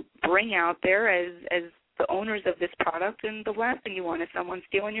 you know, bring out there as the owners of this product, and the last thing you want is someone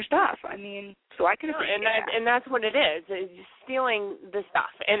stealing your stuff. I mean, so I can appreciate that. And that's what it is stealing the stuff.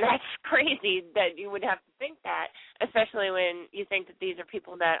 And that's crazy that you would have to think that, especially when you think that these are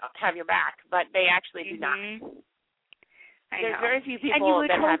people that have your back, but they actually do not. There's very few people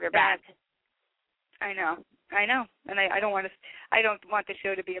that have your back. I know. And I don't want the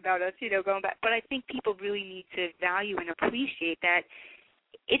show to be about us, you know, going back. But I think people really need to value and appreciate that.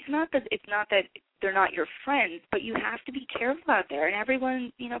 It's not that they're not your friends, but you have to be careful out there. And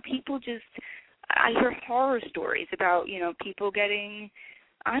everyone, you know, people just, I hear horror stories about, you know, people getting,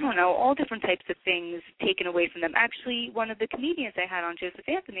 I don't know, all different types of things taken away from them. Actually, one of the comedians I had on, Joseph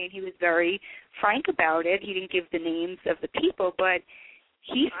Anthony, and he was very frank about it. He didn't give the names of the people, but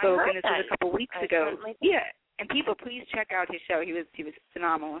he spoke, and this was a couple weeks ago. Yeah, and people, please check out his show. He was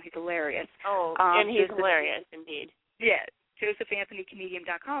phenomenal. He's hilarious. Oh, and he's hilarious indeed. Yeah.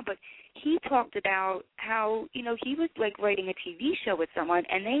 JosephAnthonyComedian.com, but he talked about how, you know, he was like writing a TV show with someone,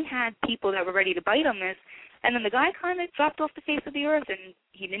 and they had people that were ready to bite on this, and then the guy kind of dropped off the face of the earth, and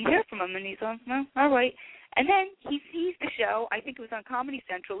he didn't hear from him, and he's like, no, all right. And then he sees the show, I think it was on Comedy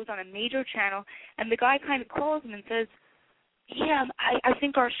Central, it was on a major channel, and the guy kind of calls him and says, yeah, I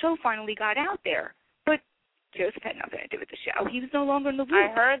think our show finally got out there. But Joseph had nothing to do with the show. He was no longer in the loop. I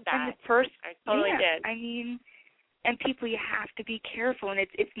heard that. I totally did. I mean, and people, you have to be careful. And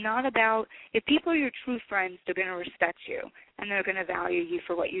it's not about, if people are your true friends, they're going to respect you, and they're going to value you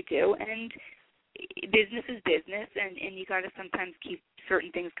for what you do. And business is business, and you got to sometimes keep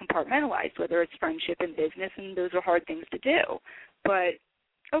certain things compartmentalized, whether it's friendship and business, and those are hard things to do. But,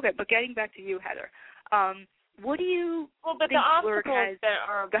 okay, but getting back to you, Heather, what do you but think the obstacles has, that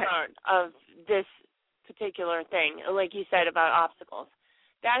are a part of this particular thing, like you said about obstacles,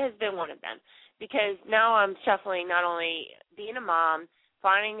 that has been one of them. Because now I'm shuffling not only being a mom,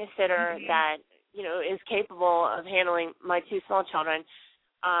 finding a sitter that, you know, is capable of handling my 2 small children.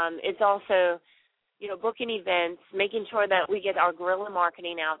 It's also, you know, booking events, making sure that we get our guerrilla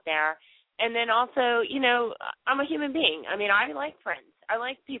marketing out there. And then also, you know, I'm a human being. I mean, I like friends. I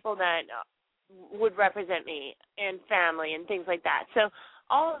like people that would represent me and family and things like that. So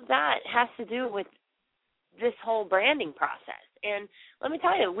all of that has to do with this whole branding process. And let me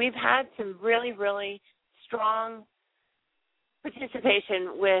tell you, we've had some really, really strong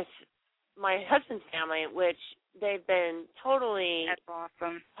participation with my husband's family, which they've been totally That's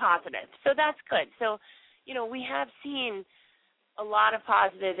awesome. positive. So that's good. So, we have seen a lot of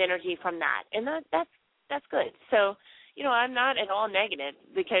positive energy from that, and that's good. So, I'm not at all negative,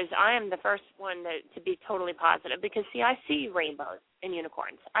 because I am the first one to be totally positive, because, see, I see rainbows and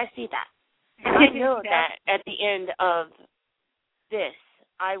unicorns. I see that. And I know that at the end of this,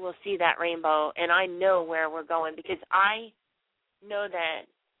 I will see that rainbow, and I know where we're going, because I know that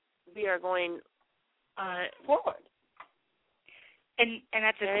we are going forward. And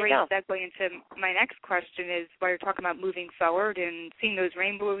that's a great segue into my next question is, while you're talking about moving forward and seeing those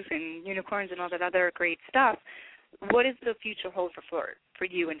rainbows and unicorns and all that other great stuff, what does the future hold for Flirt, for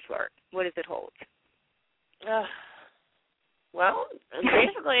you and Flirt? What does it hold? Well,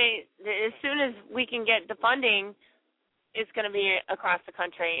 basically, as soon as we can get the funding, it's going to be across the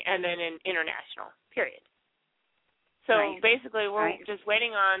country and then in international, period. So basically, we're just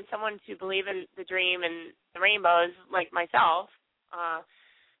waiting on someone to believe in the dream and the rainbows, like myself,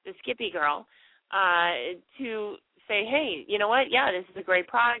 the Skippy girl, to say, hey, you know what? Yeah, this is a great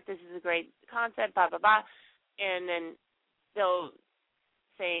product. This is a great concept, blah, blah, blah. And then they'll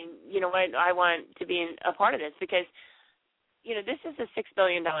say, you know what? I want to be a part of this, because, this is a $6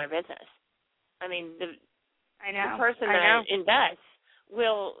 billion business. I mean, the person that invests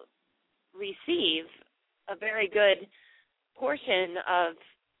will receive a very good portion of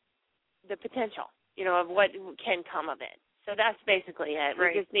the potential, of what can come of it. So that's basically it.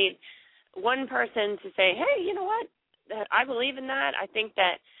 Right. We just need one person to say, hey, you know what? I believe in that. I think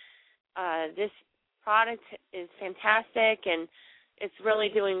that this product is fantastic, and it's really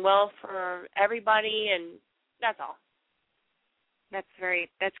doing well for everybody, and that's all. That's great.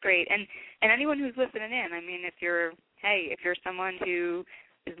 And anyone who's listening in, I mean, if you're someone who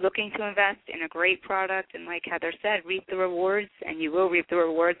is looking to invest in a great product, and like Heather said, reap the rewards, and you will reap the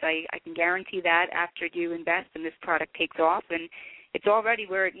rewards. I can guarantee that after you invest and this product takes off, and it's already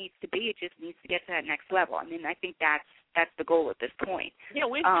where it needs to be. It just needs to get to that next level. I mean, I think that's the goal at this point. Yeah,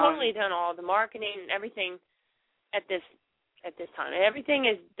 we've totally done all the marketing and everything at this time. Everything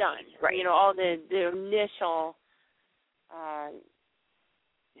is done. Right. All the initial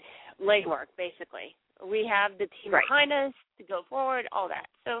legwork, basically. We have the team behind us to go forward, all that.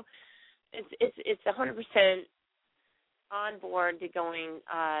 So it's 100% on board to going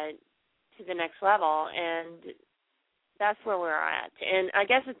to the next level, and that's where we're at. And I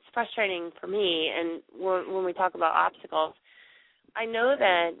guess it's frustrating for me, and when we talk about obstacles, I know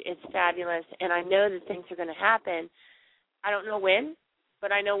that it's fabulous, and I know that things are going to happen. I don't know when,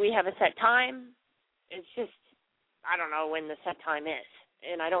 but I know we have a set time. It's just, I don't know when the set time is.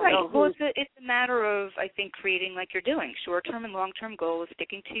 And I don't know. Well, it's a matter of, I think, creating, like you're doing, short-term and long-term goals,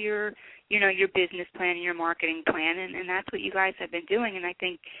 sticking to your business plan and your marketing plan, and that's what you guys have been doing. And I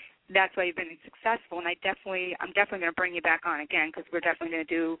think that's why you've been successful. And I'm definitely going to bring you back on again, because we're definitely going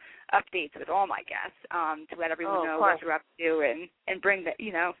to do updates with all my guests to let everyone know what you're up to and bring that,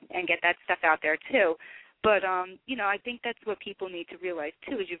 and get that stuff out there too. But I think that's what people need to realize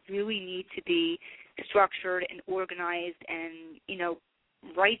too, is you really need to be structured and organized, and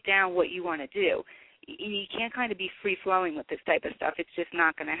write down what you want to do. You can't kind of be free-flowing with this type of stuff. It's just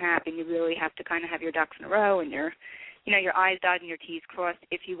not going to happen. You really have to kind of have your ducks in a row and your I's dotted and your T's crossed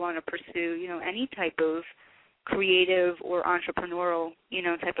if you want to pursue, any type of creative or entrepreneurial,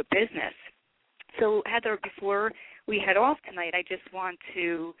 type of business. So, Heather, before we head off tonight, I just want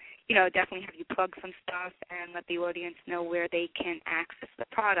to, definitely have you plug some stuff and let the audience know where they can access the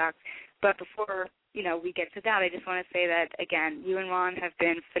product. But before we get to that, I just want to say that, again, you and Ron have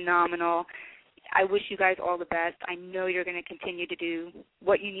been phenomenal. I wish you guys all the best. I know you're going to continue to do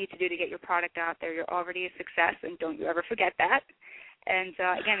what you need to do to get your product out there. You're already a success, and don't you ever forget that. And,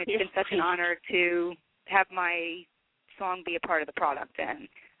 again, it's been such an honor to have my song be a part of the product, and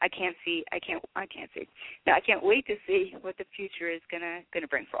I can't wait to see what the future is gonna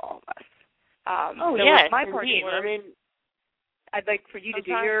bring for all of us. My parting words, I'd like for you to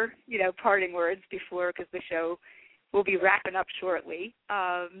do your parting words because the show will be wrapping up shortly.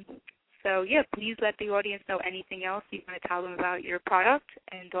 So please let the audience know anything else you want to tell them about your product,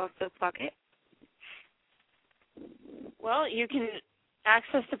 and also plug it. Well, you can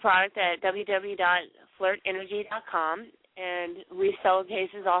access the product at www.flirtenergy.com, and we sell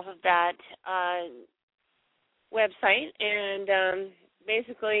cases off of that website. And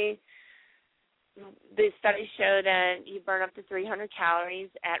basically, the studies show that you burn up to 300 calories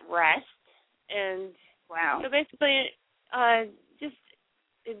at rest, And wow. so basically, just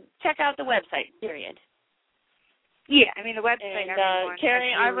check out the website, period. Yeah, I mean, the website. And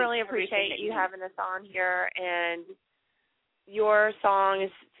Kerri, I really appreciate you having us on here, and your song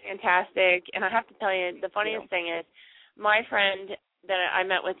is fantastic. And I have to tell you, the funniest thing is my friend that I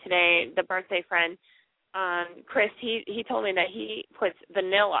met with today, the birthday friend, Chris, he told me that he puts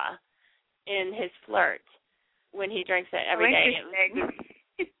vanilla in his Flirt when he drinks it every day.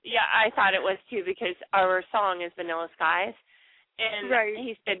 Yeah, I thought it was too, because our song is Vanilla Skies. And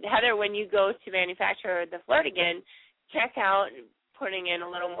he said, Heather, when you go to manufacture the Flirt again, check out putting in a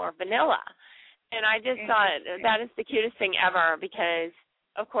little more vanilla. And I just thought that is the cutest thing ever, because,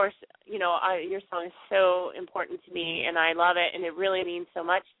 of course, you know, your song is so important to me, and I love it, and it really means so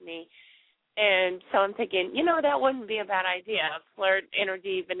much to me. And so I'm thinking, you know, that wouldn't be a bad idea. Flirt,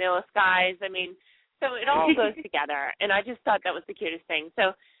 energy, Vanilla Skies. I mean, so it all goes together. And I just thought that was the cutest thing.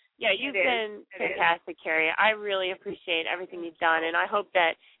 So, yeah, you've been fantastic, Kerri. I really appreciate everything you've done. And I hope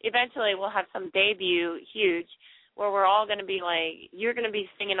that eventually we'll have some debut huge where we're all going to be like, you're going to be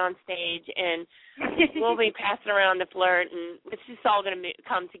singing on stage, and we'll be passing around the Flirt, and it's just all going to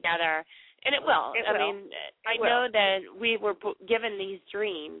come together. And it will. I mean, I know that we were given these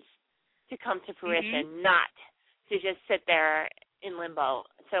dreams to come to fruition, not to just sit there in limbo.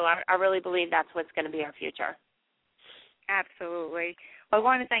 So I really believe that's what's going to be our future. Absolutely. Well, I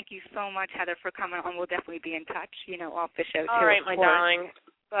want to thank you so much, Heather, for coming on. We'll definitely be in touch, you know, off the show, too. All right, my darling.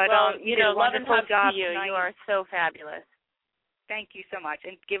 But, well, you know, love and hugs to you. Tonight. You are so fabulous. Thank you so much.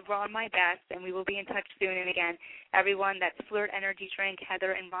 And give Ron my best, and we will be in touch soon. And again, everyone, that's Flirt Energy Drink,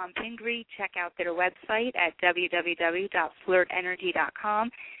 Heather and Ron Pingree. Check out their website at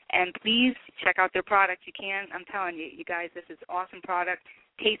www.flirtenergy.com. And please check out their product. You can. I'm telling you, you guys, this is an awesome product.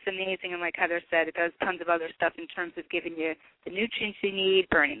 Tastes amazing, and like Heather said, it does tons of other stuff in terms of giving you the nutrients you need,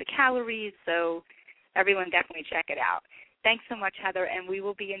 burning the calories. So everyone definitely check it out. Thanks so much, Heather, and we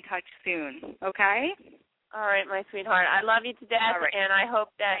will be in touch soon, okay? All right, my sweetheart. I love you to death, and I hope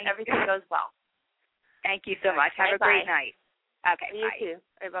that everything goes well. Thank you so much. Have a great night. Okay, you bye. You too.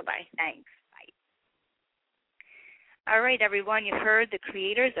 All right, bye-bye. Thanks. Bye. All right, everyone, you heard the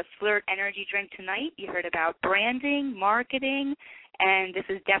creators of Flirt Energy Drink tonight. You heard about branding, marketing, and this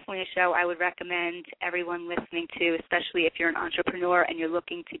is definitely a show I would recommend everyone listening to, especially if you're an entrepreneur and you're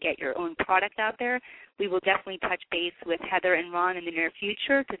looking to get your own product out there. We will definitely touch base with Heather and Ron in the near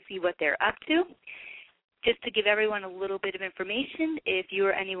future to see what they're up to. Just to give everyone a little bit of information, if you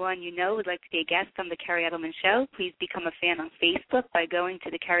or anyone you know would like to be a guest on The Kerri Edelman Show, please become a fan on Facebook by going to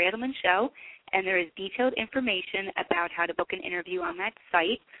The Kerri Edelman Show, and there is detailed information about how to book an interview on that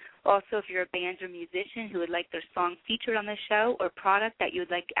site. Also, if you're a band or musician who would like their song featured on the show or product that you would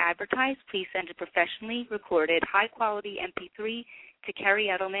like to advertise, please send a professionally recorded, high-quality MP3 to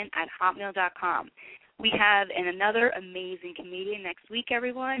kerriedelman@hotmail.com. We have another amazing comedian next week,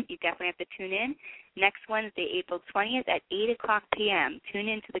 everyone. You definitely have to tune in. Next Wednesday, April 20th at 8 o'clock p.m. Tune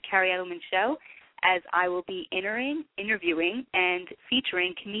in to The Kerri Edelman Show, as I will be interviewing and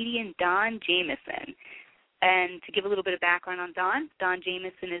featuring comedian Don Jamieson. And to give a little bit of background on Don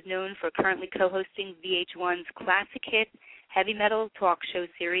Jamieson is known for currently co-hosting VH1's classic hit heavy metal talk show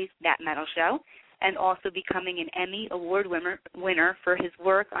series, That Metal Show, and also becoming an Emmy Award winner for his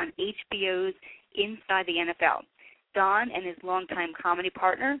work on HBO's Inside the NFL. Don and his longtime comedy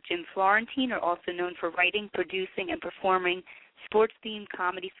partner, Jim Florentine, are also known for writing, producing, and performing sports-themed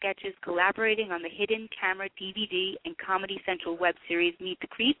comedy sketches, collaborating on the hidden camera DVD and Comedy Central web series Meet the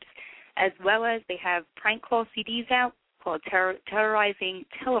Creeps, as well as they have prank call CDs out called Terrorizing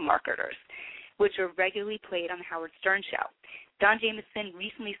Telemarketers, which are regularly played on the Howard Stern Show. Don Jamieson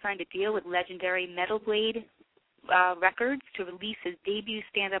recently signed a deal with legendary Metal Blade Records to release his debut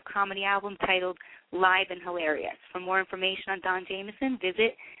stand-up comedy album titled Live and Hilarious. For more information on Don Jamieson,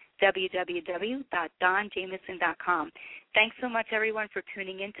 visit www.donjamieson.com. Thanks so much, everyone, for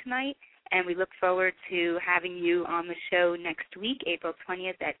tuning in tonight, and we look forward to having you on the show next week, April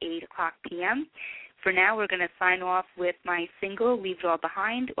 20th at 8 o'clock p.m. For now, we're going to sign off with my single, Leave It All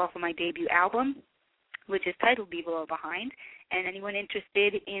Behind, off of my debut album, which is titled Leave It All Behind. And anyone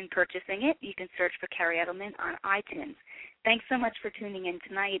interested in purchasing it, you can search for Kerri Edelman on iTunes. Thanks so much for tuning in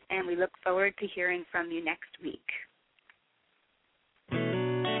tonight, and we look forward to hearing from you next week.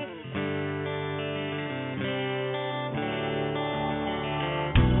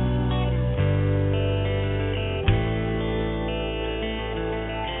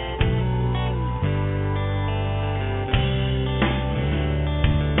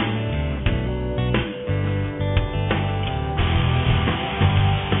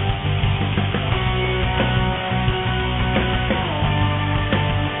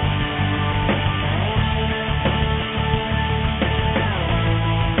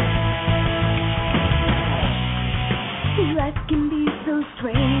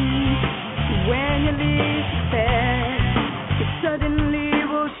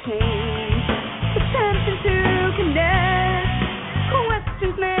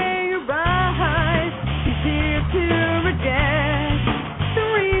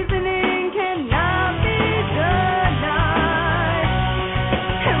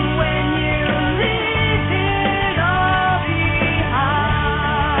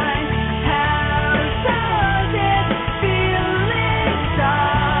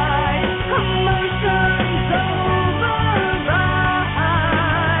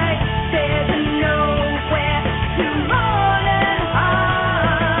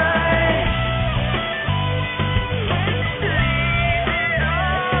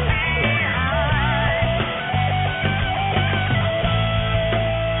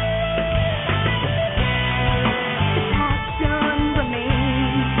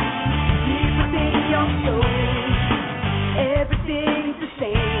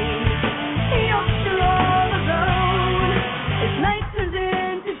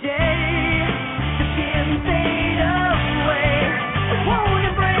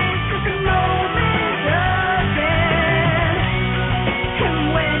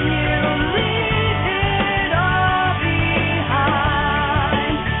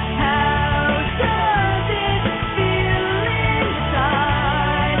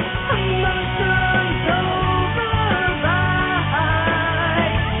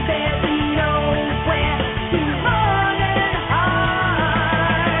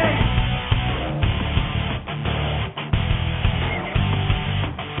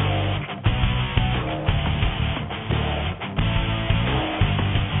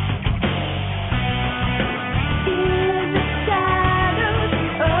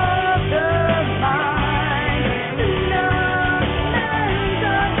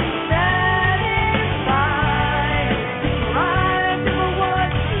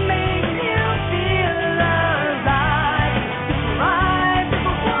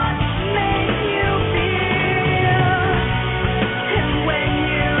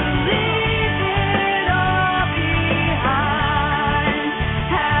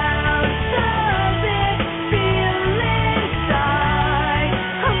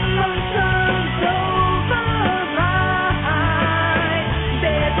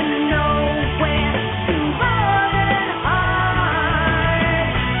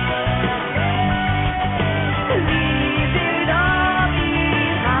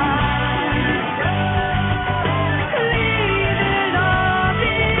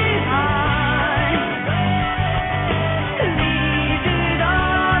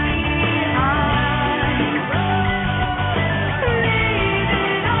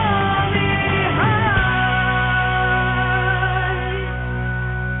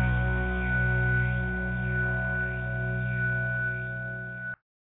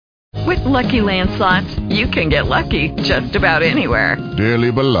 Lucky Land Slots, you can get lucky just about anywhere.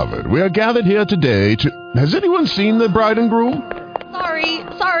 Dearly beloved, we are gathered here today to... Has anyone seen the bride and groom?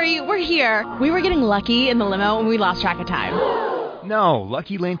 Sorry, we're here. We were getting lucky in the limo and we lost track of time. No,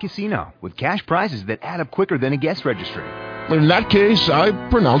 Lucky Land Casino, with cash prizes that add up quicker than a guest registry. In that case, I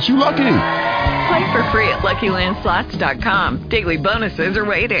pronounce you lucky. Play for free at LuckyLandSlots.com. Daily bonuses are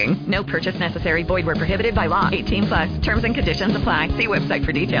waiting. No purchase necessary. Void where prohibited by law. 18+. Terms and conditions apply. See website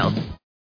for details.